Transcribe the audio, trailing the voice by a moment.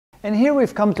And here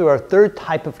we've come to our third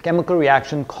type of chemical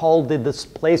reaction called the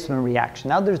displacement reaction.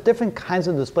 Now there's different kinds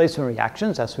of displacement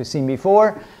reactions. As we've seen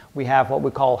before, we have what we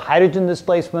call hydrogen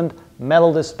displacement,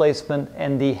 metal displacement,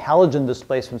 and the halogen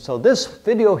displacement. So this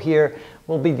video here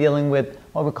will be dealing with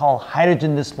what we call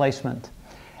hydrogen displacement.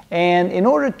 And in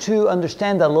order to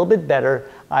understand that a little bit better,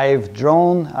 I've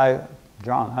drawn, I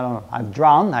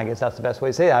guess that's the best way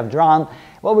to say it, I've drawn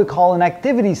what we call an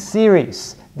activity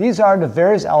series. These are the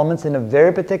various elements in a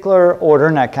very particular order,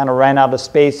 and I kind of ran out of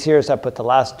space here, so I put the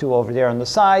last two over there on the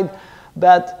side.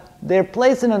 But they're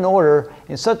placed in an order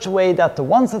in such a way that the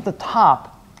ones at the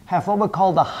top have what we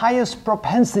call the highest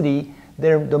propensity.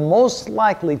 They're the most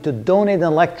likely to donate an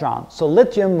electron. So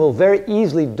lithium will very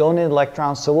easily donate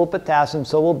electrons, so will potassium,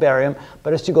 so will barium.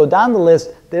 But as you go down the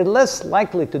list, they're less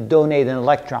likely to donate an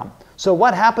electron. So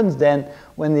what happens then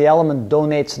when the element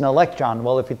donates an electron?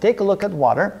 Well, if you take a look at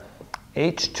water,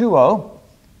 H2O,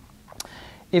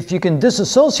 if you can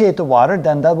dissociate the water,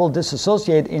 then that will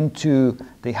dissociate into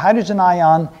the hydrogen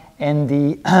ion and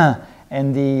the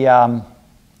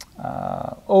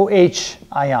OH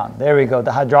ion. There we go,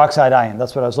 the hydroxide ion.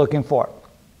 That's what I was looking for.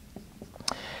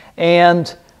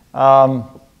 And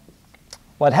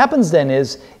what happens then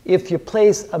is, if you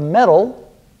place a metal,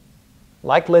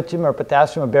 like lithium or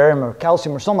potassium or barium or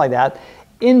calcium or something like that,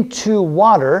 into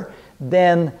water,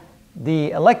 then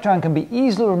the electron can be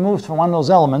easily removed from one of those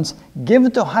elements, given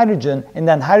to hydrogen, and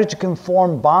then hydrogen can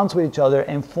form bonds with each other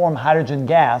and form hydrogen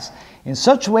gas in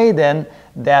such a way then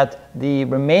that the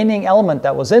remaining element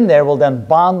that was in there will then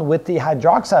bond with the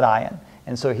hydroxide ion.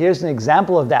 And so here's an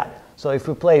example of that. So if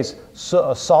we place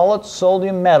a solid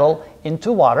sodium metal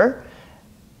into water,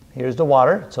 here's the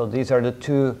water, so these are the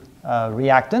two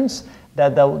reactants,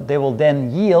 that they will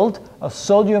then yield a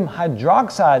sodium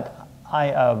hydroxide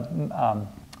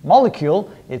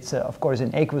molecule. It's of course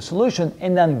in aqueous solution,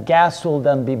 and then gas will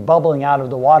then be bubbling out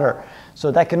of the water.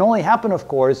 So that can only happen, of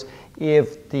course,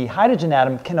 if the hydrogen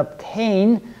atom can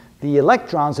obtain the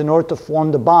electrons in order to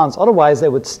form the bonds. Otherwise they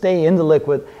would stay in the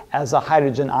liquid as a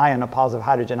hydrogen ion, a positive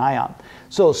hydrogen ion.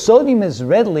 So sodium is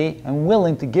readily and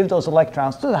willing to give those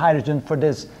electrons to the hydrogen for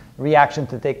this reaction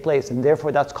to take place, and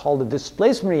therefore that's called a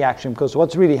displacement reaction, because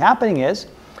what's really happening is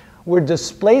we're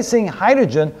displacing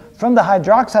hydrogen from the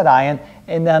hydroxide ion,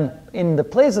 and then in the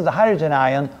place of the hydrogen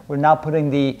ion, we're now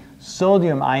putting the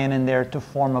sodium ion in there to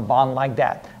form a bond like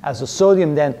that. As the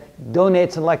sodium then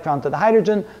donates an electron to the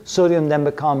hydrogen, sodium then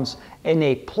becomes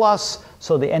Na+,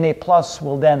 so the Na+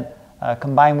 will then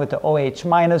combine with the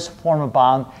OH-, form a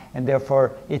bond, and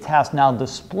therefore it has now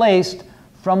displaced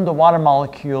from the water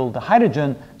molecule the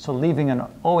hydrogen, so leaving an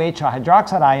OH or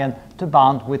hydroxide ion to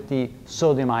bond with the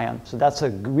sodium ion. So that's a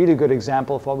really good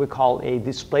example of what we call a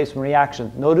displacement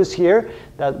reaction. Notice here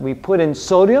that we put in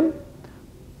sodium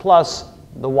plus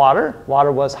the water.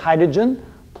 Water was hydrogen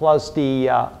plus the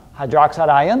hydroxide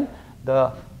ion.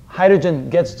 The hydrogen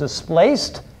gets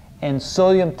displaced and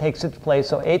sodium takes its place,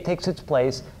 so A takes its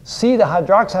place. C, the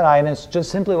hydroxide ion, is just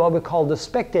simply what we call the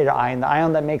spectator ion, the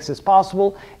ion that makes this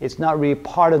possible. It's not really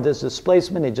part of this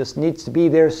displacement, it just needs to be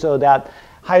there so that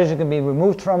hydrogen can be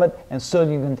removed from it and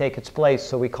sodium can take its place,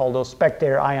 so we call those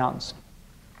spectator ions.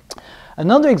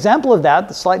 Another example of that,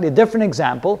 a slightly different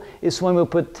example, is when we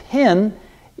put tin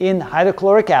in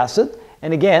hydrochloric acid,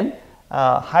 and again,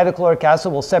 hydrochloric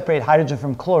acid will separate hydrogen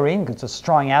from chlorine because it's a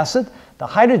strong acid. The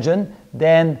hydrogen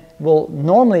then will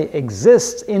normally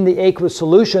exist in the aqueous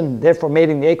solution, therefore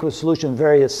making the aqueous solution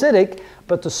very acidic,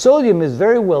 but the sodium is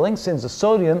very willing, since the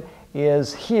sodium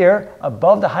is here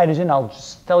above the hydrogen. I'll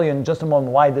just tell you in just a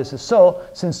moment why this is so.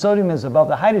 Since sodium is above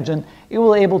the hydrogen, it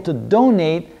will be able to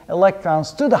donate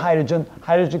electrons to the hydrogen.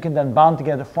 Hydrogen can then bond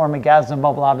together, form a gas, and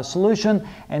bubble out of solution,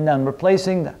 and then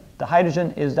replacing the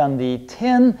hydrogen is then the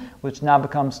tin, which now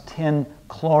becomes tin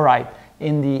chloride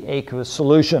in the aqueous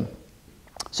solution.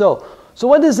 So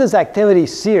what is this activity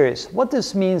series? What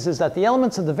this means is that the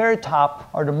elements at the very top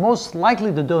are the most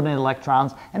likely to donate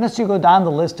electrons, and as you go down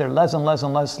the list, they're less and less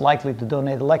and less likely to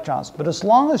donate electrons. But as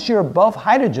long as you're above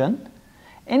hydrogen,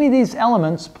 any of these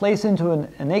elements placed into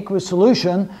an aqueous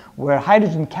solution where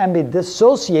hydrogen can be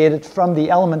dissociated from the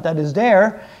element that is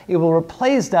there, it will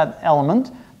replace that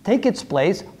element, take its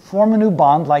place, form a new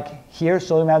bond, like here,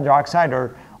 sodium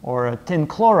hydroxide or tin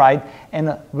chloride,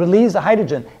 and release the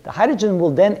hydrogen. The hydrogen will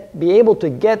then be able to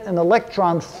get an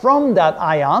electron from that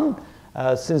ion,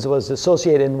 since it was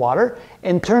dissociated in water,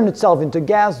 and turn itself into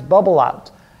gas, bubble out.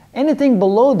 Anything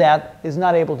below that is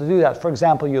not able to do that. For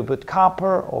example, you put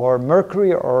copper or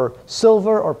mercury or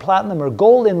silver or platinum or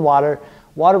gold in water.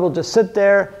 Water will just sit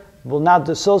there, will not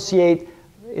dissociate.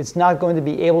 It's not going to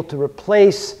be able to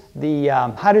replace the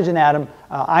hydrogen atom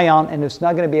ion, and it's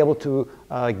not going to be able to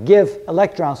give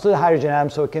electrons to the hydrogen atom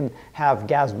so it can have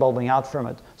gas bubbling out from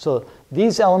it. So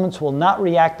these elements will not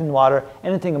react in water.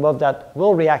 Anything above that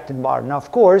will react in water. Now,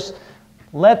 of course,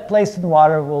 lead placed in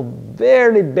water will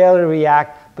barely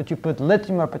react, but you put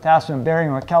lithium or potassium,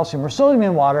 barium or calcium or sodium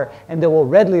in water, and they will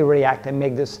readily react and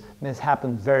make this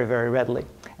happen very, very readily.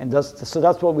 And so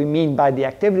that's what we mean by the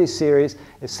activity series.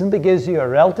 It simply gives you a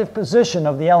relative position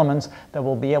of the elements that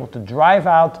will be able to drive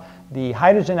out the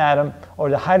hydrogen atom or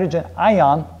the hydrogen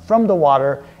ion from the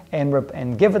water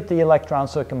and give it the electron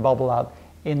so it can bubble out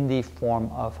in the form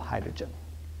of hydrogen.